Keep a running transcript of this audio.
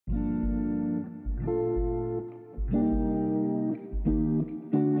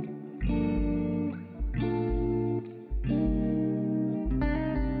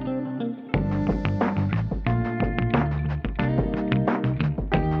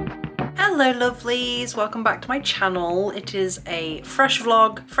Hello lovelies, welcome back to my channel. It is a fresh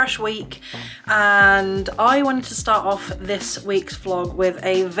vlog, fresh week, and I wanted to start off this week's vlog with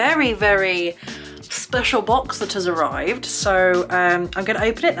a very special box that has arrived. So I'm going to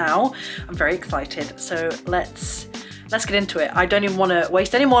open it now. I'm very excited, so let's get into it. I don't even want to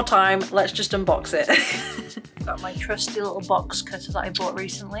waste any more time. Let's just unbox it. Got my trusty little box cutter that I bought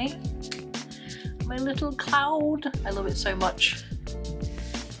recently. My little cloud. I love it so much.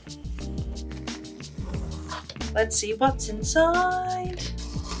 Let's see what's inside.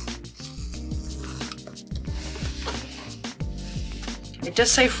 It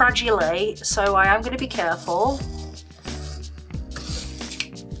does say fragile, so I am going to be careful.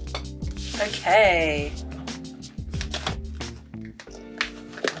 Okay.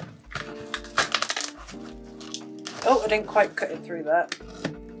 Oh, I didn't quite cut it through that.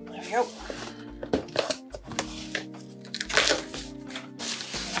 There we go.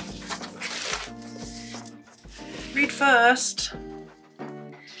 Read first.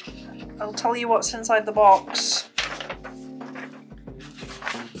 I'll tell you what's inside the box.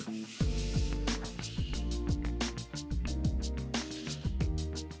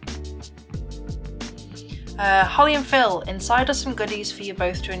 Holly and Phil, inside are some goodies for you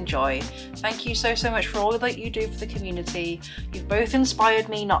both to enjoy. Thank you so much for all that you do for the community. You've both inspired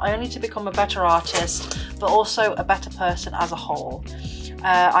me not only to become a better artist, but also a better person as a whole.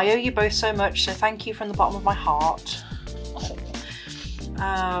 I owe you both so much, so thank you from the bottom of my heart.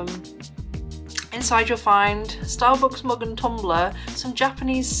 Inside you'll find Starbucks mug and tumbler, some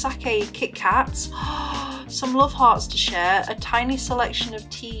Japanese sake Kit Kats, some love hearts to share, a tiny selection of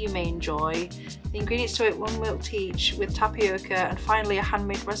tea you may enjoy, the ingredients to it, 1 milk tea each with tapioca, and finally a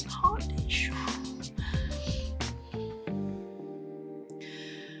handmade resin heart dish.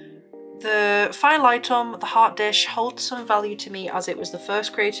 The final item, the heart dish, holds some value to me as it was the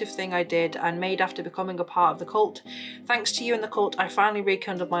first creative thing I did and made after becoming a part of the cult. Thanks to you and the cult, I finally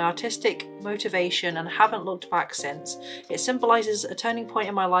rekindled my artistic motivation and haven't looked back since. It symbolises a turning point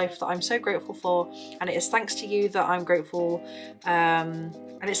in my life that I'm so grateful for, and it is thanks to you that I'm grateful. And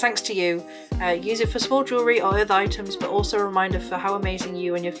it's thanks to you. Use it for small jewellery or other items, but also a reminder for how amazing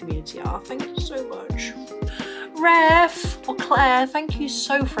you and your community are. Thank you so much. Ref or Claire, thank you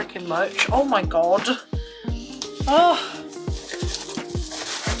so freaking much. Oh my god. Oh.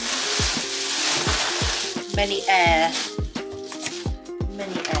 Many air.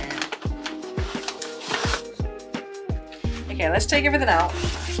 Many air. Okay, let's take everything out.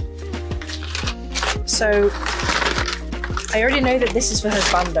 So, I already know that this is for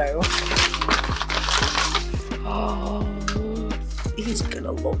husbando. Oh, he's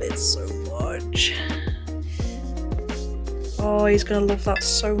gonna love it so much. Oh, he's gonna love that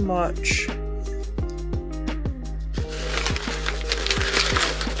so much.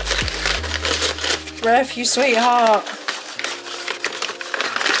 Ref, you sweetheart.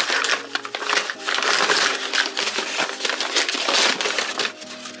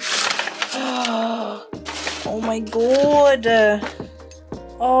 Oh my god.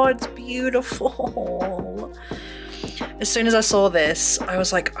 Oh, it's beautiful. As soon as I saw this, I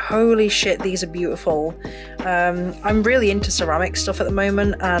was like, holy shit, these are beautiful. I'm really into ceramic stuff at the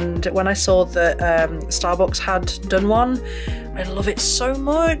moment, and when I saw that Starbucks had done one, I love it so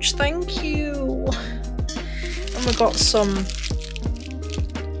much. Thank you. And we got some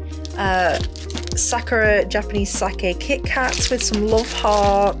Sakura Japanese sake Kit Kats with some love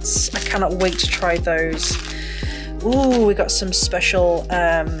hearts. I cannot wait to try those. Ooh, we got some special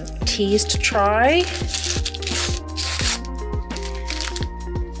teas to try.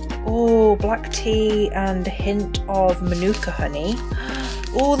 Oh, black tea and a hint of manuka honey.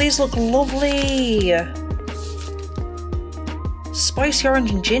 Oh, these look lovely. Spicy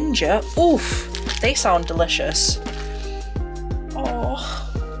orange and ginger. Oof, they sound delicious. Oh,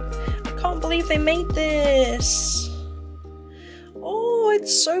 I can't believe they made this. Oh,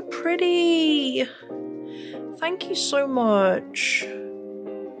 it's so pretty. Thank you so much.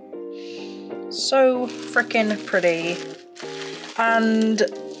 So freaking pretty. And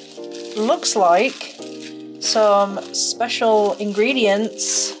looks like some special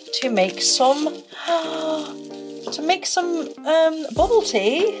ingredients to make some bubble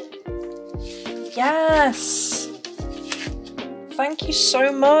tea. Yes, thank you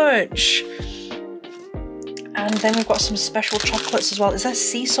so much. And then we've got some special chocolates as well. Is that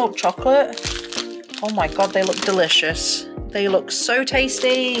sea salt chocolate? Oh my god, they look delicious. They look so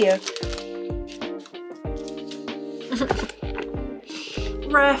tasty.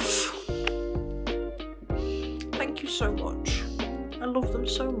 Ref, thank you so much. I love them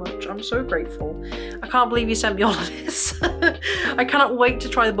so much. I'm so grateful. I can't believe you sent me all of this. I cannot wait to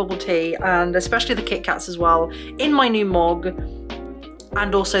try the bubble tea, and especially the Kit Kats as well, in my new mug,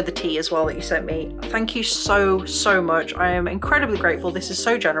 and also the tea as well that you sent me. Thank you so, so much. I am incredibly grateful. This is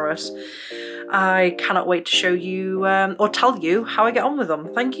so generous. I cannot wait to show you, or tell you how I get on with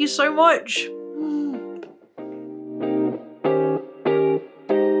them. Thank you so much.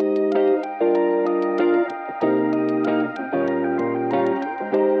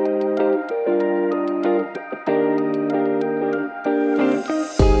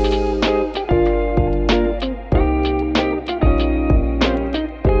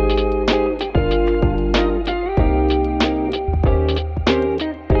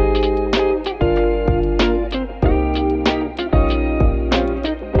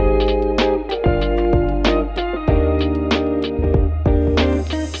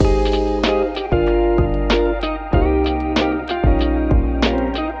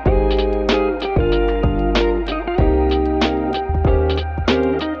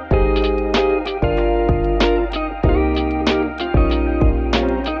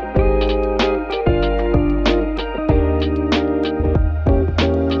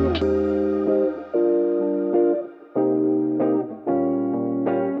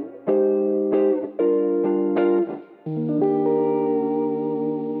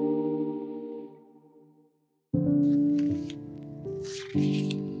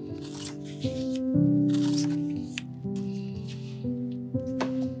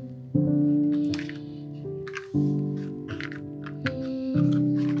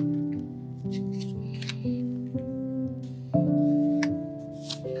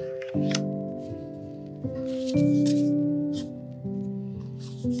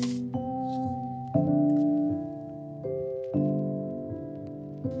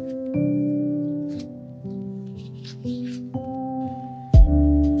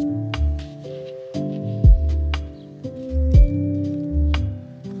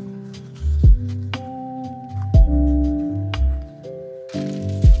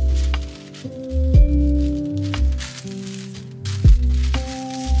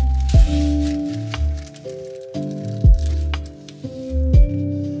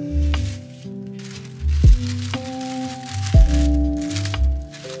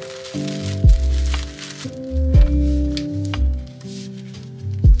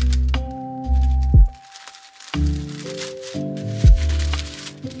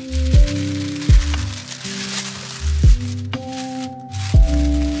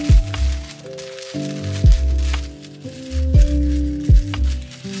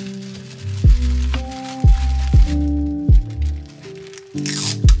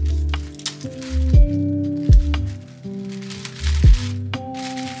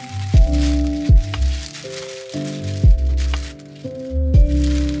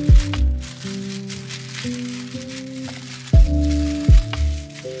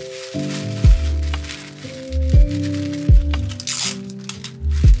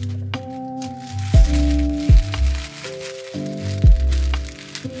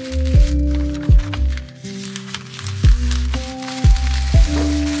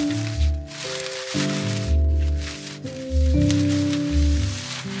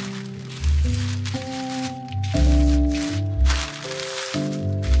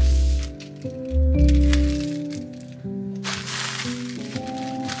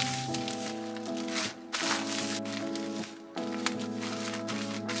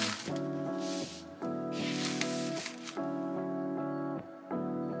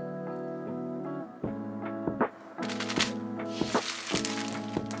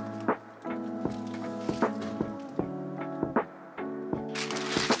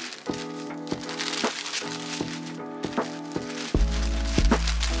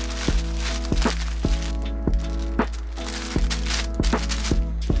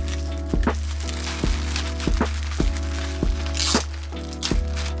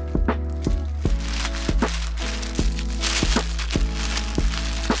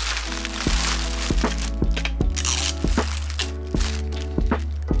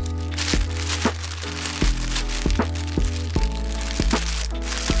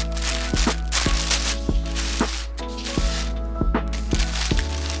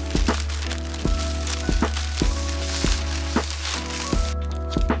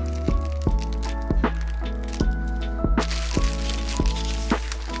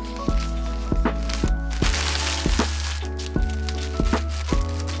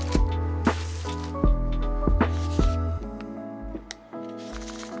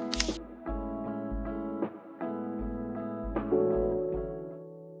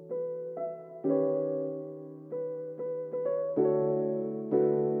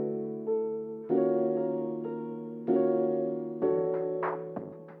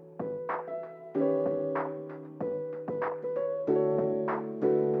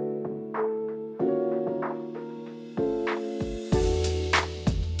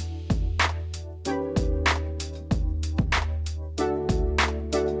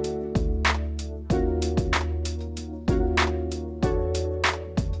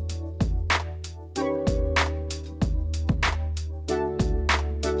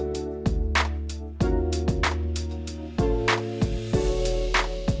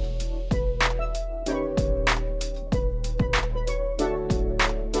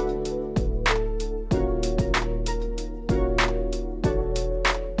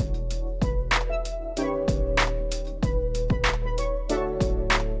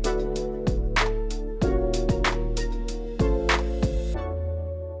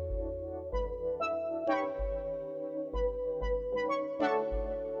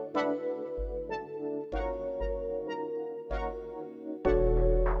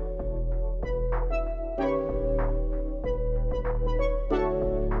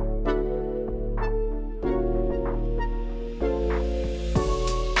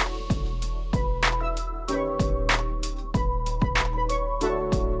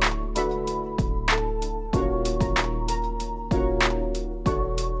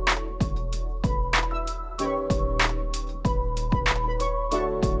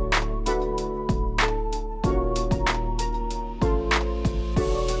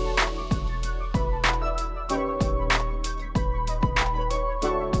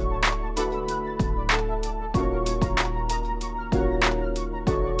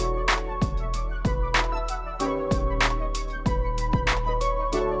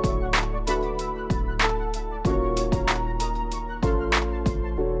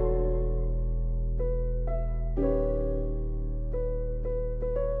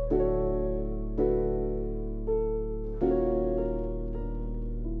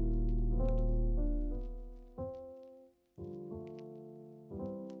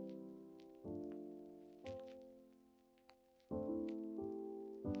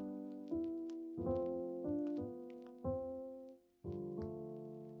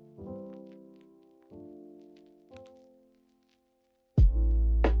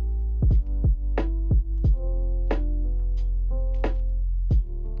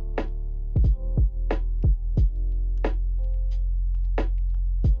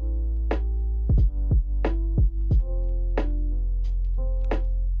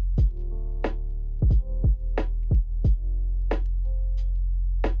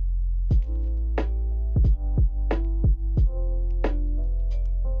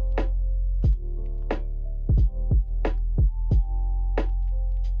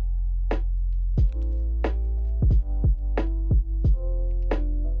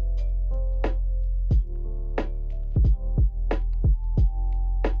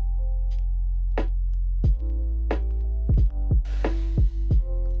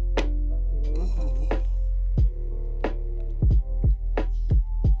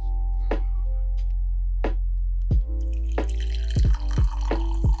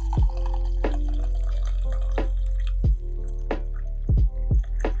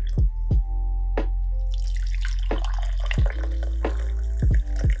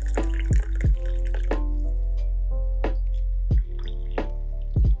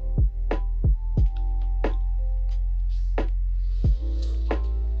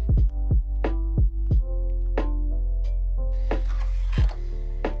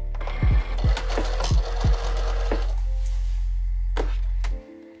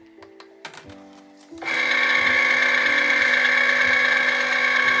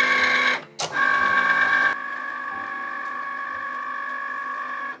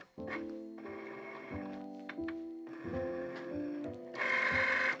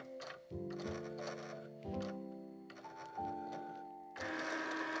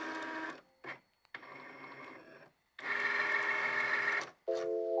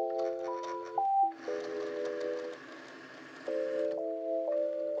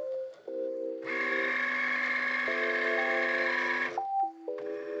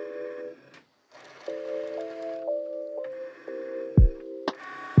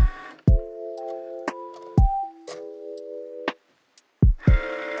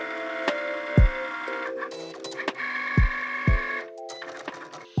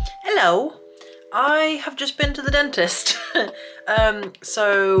 Hello, I have just been to the dentist.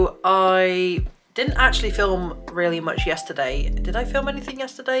 So I didn't actually film really much yesterday. Did I film anything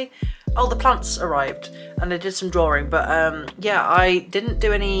yesterday? Oh, the plants arrived and I did some drawing, but yeah, I didn't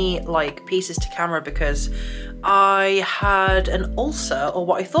do any like pieces to camera because I had an ulcer, or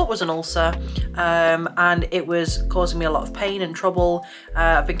what I thought was an ulcer, and it was causing me a lot of pain and trouble.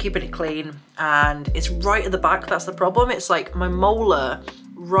 I've been keeping it clean and it's right at the back. That's the problem. It's like my molar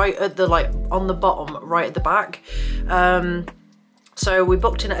right at the, like on the bottom, right at the back. So we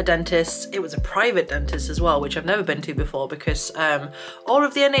booked in at a dentist. It was a private dentist as well, which I've never been to before because all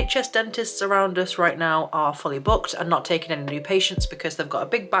of the NHS dentists around us right now are fully booked and not taking any new patients because they've got a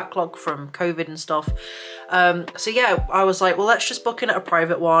big backlog from COVID and stuff. So yeah, I was like, well, let's just book in at a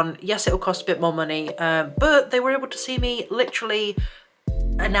private one. Yes, it'll cost a bit more money, but they were able to see me literally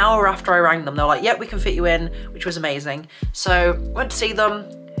an hour after I rang them. They were like, yep, we can fit you in, which was amazing. So went to see them.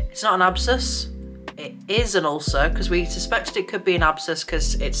 It's not an abscess. It is an ulcer because we suspected it could be an abscess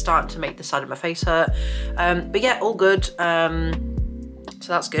because it's starting to make the side of my face hurt. But yeah, all good. So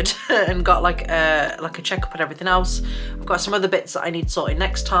that's good. And got like a checkup and everything else. I've got some other bits that I need sorting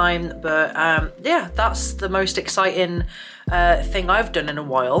next time. But yeah, that's the most exciting thing I've done in a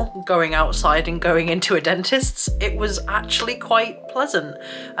while, going outside and going into a dentist's. It was actually quite pleasant.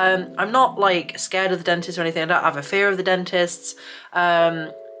 I'm not like scared of the dentist or anything. I don't have a fear of the dentists.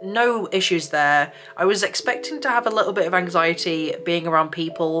 No issues there. I was expecting to have a little bit of anxiety being around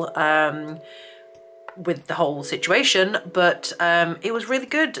people with the whole situation, but it was really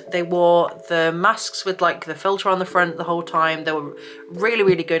good. They wore the masks with like the filter on the front the whole time. They were really,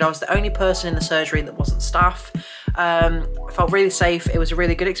 really good. I was the only person in the surgery that wasn't staff. I felt really safe. It was a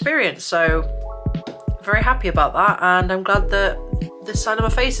really good experience. So very happy about that, and I'm glad that this side of my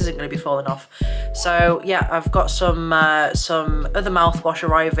face isn't going to be falling off. So yeah, I've got some other mouthwash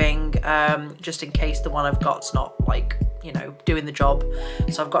arriving, just in case the one I've got's not like, you know, doing the job.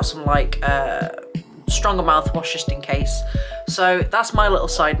 So I've got some like stronger mouthwash just in case. So that's my little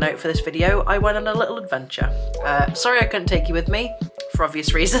side note for this video. I went on a little adventure. Sorry I couldn't take you with me for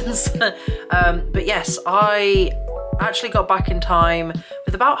obvious reasons. But yes, I actually got back in time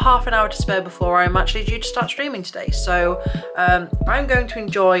with about half an hour to spare before I'm actually due to start streaming today. So I'm going to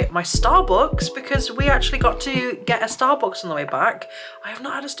enjoy my Starbucks because we actually got to get a Starbucks on the way back. I have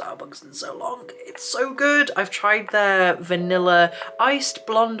not had a Starbucks in so long. It's so good. I've tried their iced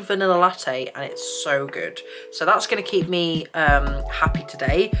blonde vanilla latte and it's so good. So that's going to keep me happy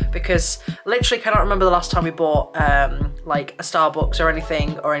today because literally cannot remember the last time we bought like a Starbucks or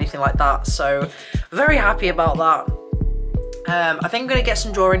anything like that. So very happy about that. I think I'm going to get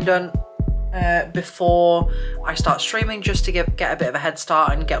some drawing done before I start streaming just to get a bit of a head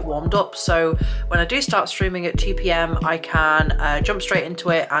start and get warmed up. So when I do start streaming at 2 PM, I can jump straight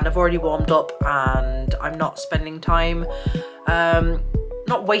into it, and I've already warmed up and I'm not spending time,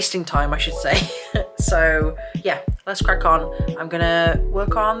 not wasting time, I should say. So yeah, let's crack on. I'm going to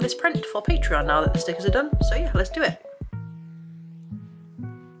work on this print for Patreon now that the stickers are done. So yeah, let's do it.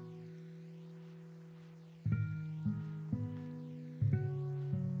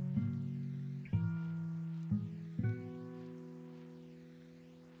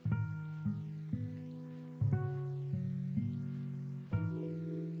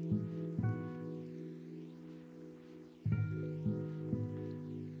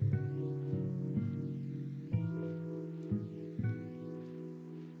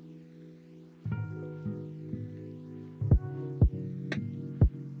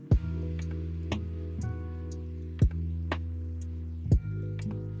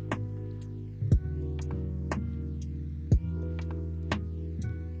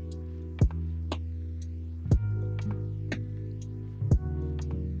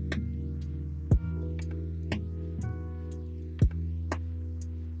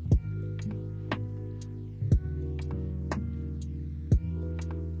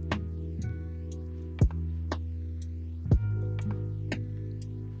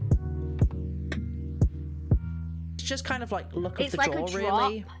 Just kind of like look of the jaw, a drop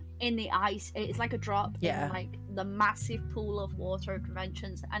really in the ice. It's like a drop in like the massive pool of water of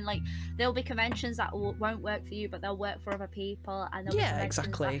conventions, and like there'll be conventions that won't work for you but they'll work for other people, and yeah,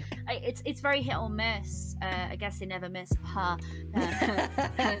 exactly that, it's very hit or miss. I guess they never miss.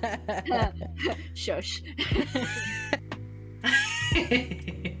 Shush.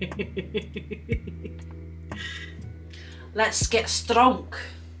 Let's get strong.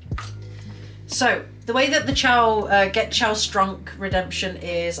 So the way that the get Chow Strong redemption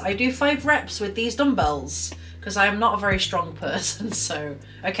is I do 5 reps with these dumbbells because I am not a very strong person. So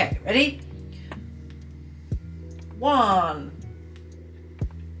okay, ready? 1,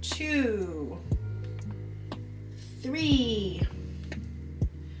 2, 3,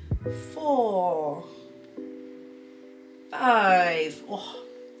 4, 5. Oh.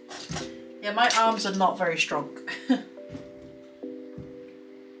 Yeah, my arms are not very strong.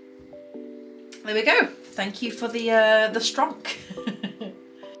 There we go. Thank you for the strong.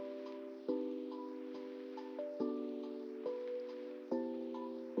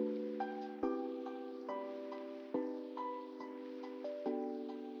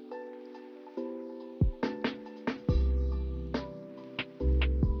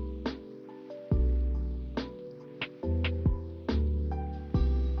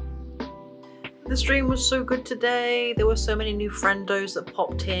 The stream was so good today. There were so many new friendos that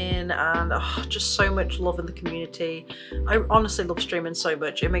popped in, and just so much love in the community. I honestly love streaming so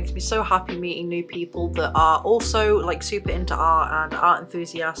much. It makes me so happy meeting new people that are also like super into art and art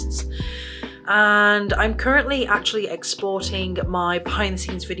enthusiasts. And I'm currently actually exporting my behind the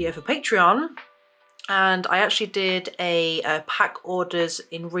scenes video for Patreon. And I actually did a pack orders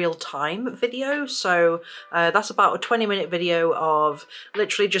in real time video. So that's about a 20-minute video of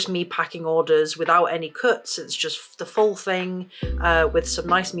literally just me packing orders without any cuts. It's just the full thing with some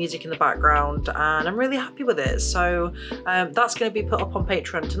nice music in the background, and I'm really happy with it. So that's going to be put up on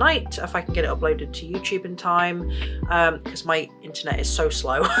Patreon tonight if I can get it uploaded to YouTube in time, because my internet is so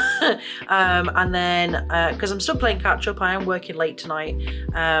slow. And then because I'm still playing catch up, I am working late tonight.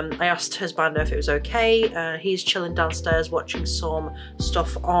 I asked husband if it was okay. He's chilling downstairs watching some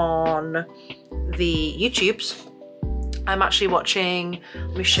stuff on the YouTubes. I'm actually watching,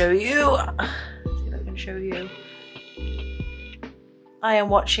 let me show you, see if I can show you. I am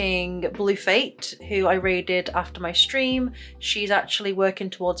watching Blue Fate, who I raided after my stream. She's actually working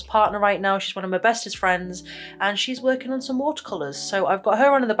towards a partner right now. She's one of my bestest friends, and she's working on some watercolours. So I've got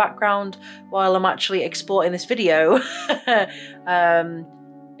her on in the background while I'm actually exporting this video.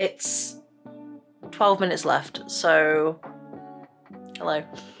 It's 12 minutes left, so hello.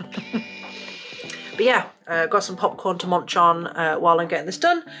 But yeah, got some popcorn to munch on while I'm getting this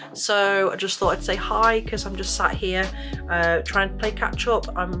done. So I just thought I'd say hi, because I'm just sat here trying to play catch up.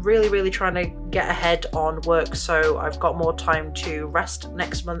 I'm really trying to get ahead on work, so I've got more time to rest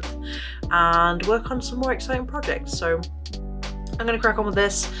next month and work on some more exciting projects. So I'm gonna crack on with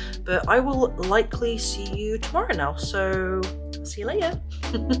this, but I will likely see you tomorrow now. So see you later.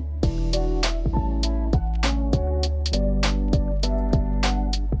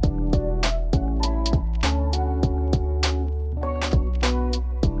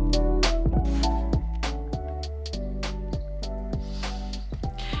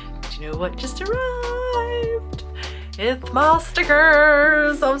 What just arrived? It's my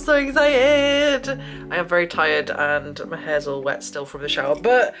stickers. I'm so excited. I am very tired and my hair's all wet still from the shower,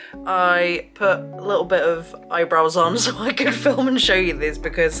 but I put a little bit of eyebrows on so I could film and show you this,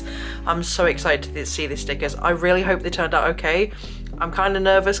 because I'm so excited to see these stickers. I really hope they turned out okay. I'm kind of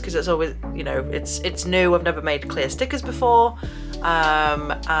nervous because it's always, you know, it's new. I've never made clear stickers before,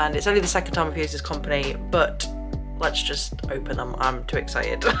 and it's only the second time I've used this company, but let's just open them. I'm too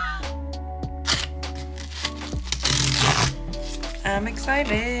excited. I'm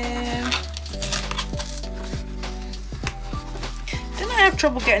excited. Didn't I have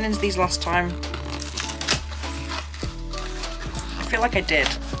trouble getting into these last time? I feel like I did.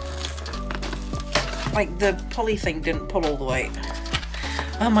 Like the pulley thing didn't pull all the way.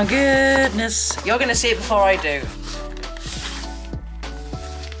 Oh my goodness. You're gonna see it before I do.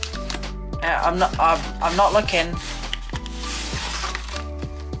 Yeah, I'm not looking.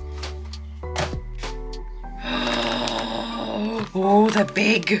 Oh, they're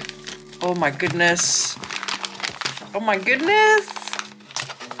big. Oh my goodness. Oh my goodness.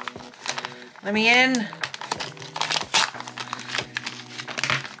 Let me in.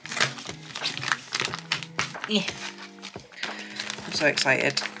 I'm so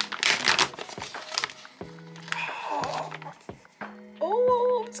excited.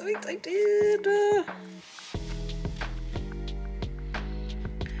 Oh, I'm so excited.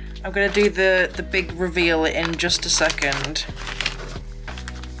 I'm gonna do the big reveal in just a second.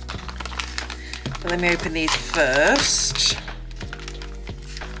 But let me open these first.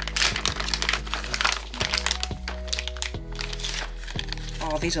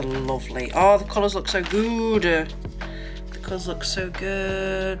 Oh, these are lovely. Oh, the colours look so good. The colours look so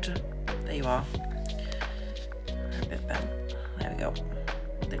good. There you are. A bit bent. There we go.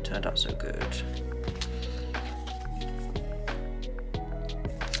 They turned out so good.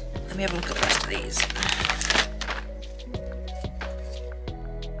 Let me have a look at the rest of these.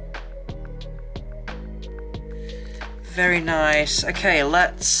 Very nice. Okay,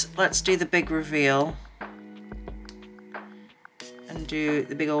 let's do the big reveal and do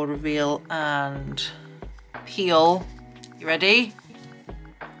the big old reveal and peel. You ready?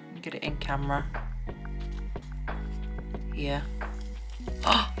 Get it in camera. Here.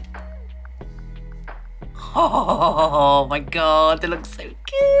 Oh my god, they look so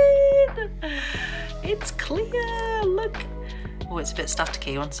good. It's clear, look. Oh, it's a bit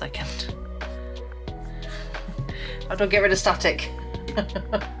staticky, 1 second. I don't get rid of static. Look,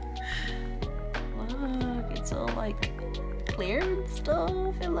 it's all like clear and stuff.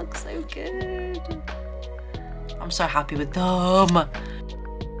 It looks so good. I'm so happy with them.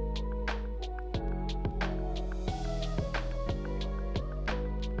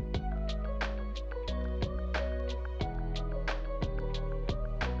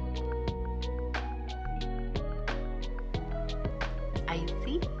 I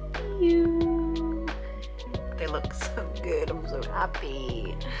see you. They look so good. I'm so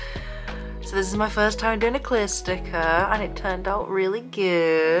happy. So this is my first time doing a clear sticker and it turned out really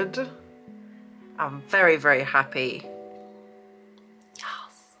good. I'm very, very happy.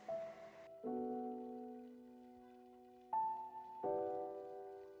 Yes.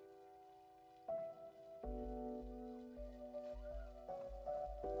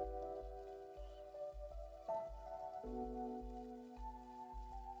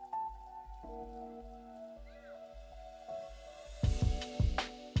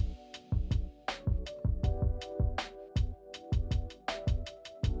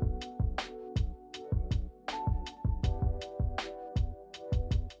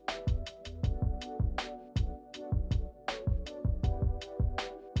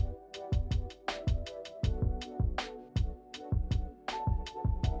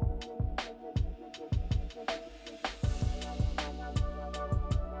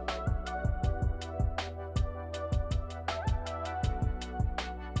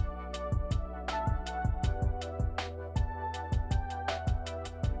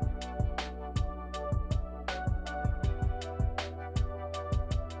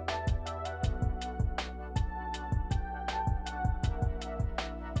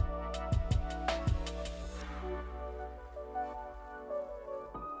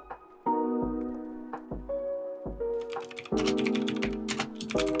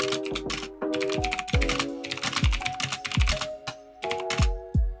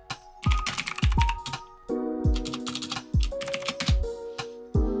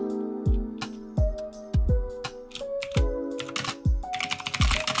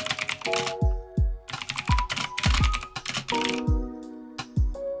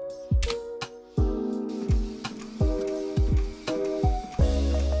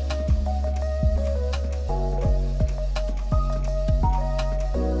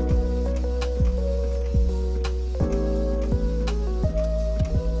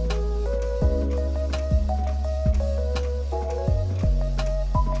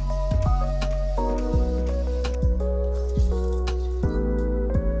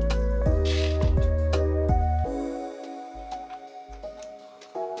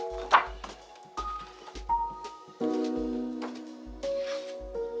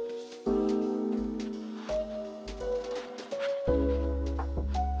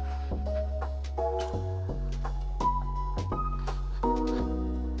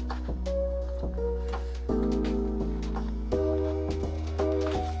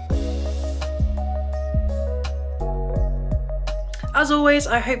 As always,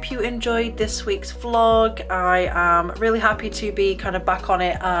 I hope you enjoyed this week's vlog. I am really happy to be kind of back on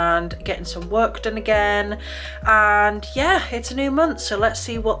it and getting some work done again. And yeah, it's a new month, so let's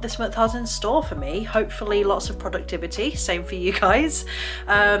see what this month has in store for me. Hopefully lots of productivity, same for you guys.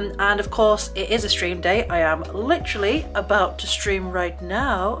 And of course, it is a stream day. I am literally about to stream right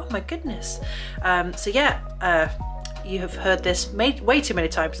now. Oh my goodness. So yeah, you have heard this way too many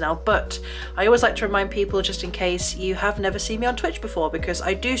times now, but I always like to remind people, just in case you have never seen me on Twitch before, because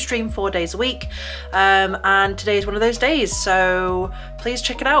I do stream 4 days a week, and today is one of those days, so please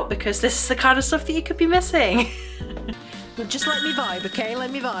check it out, because this is the kind of stuff that you could be missing. Just let me vibe, okay?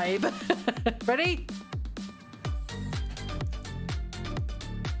 Let me vibe. Ready?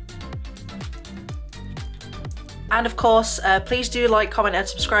 And of course, please do like, comment and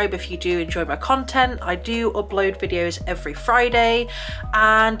subscribe if you do enjoy my content. I do upload videos every Friday.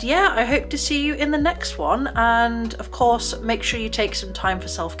 And yeah, I hope to see you in the next one. And of course, make sure you take some time for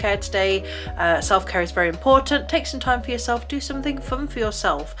self-care today. Self-care is very important. Take some time for yourself, do something fun for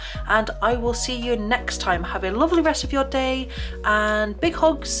yourself. And I will see you next time. Have a lovely rest of your day and big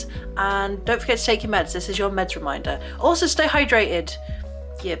hugs. And don't forget to take your meds. This is your meds reminder. Also stay hydrated.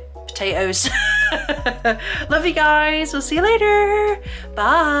 Yeah. Potatoes. Love you guys. We'll see you later.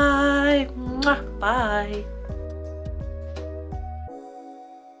 Bye. Mwah. Bye.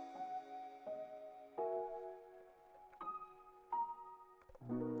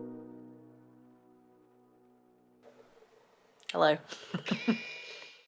 Hello.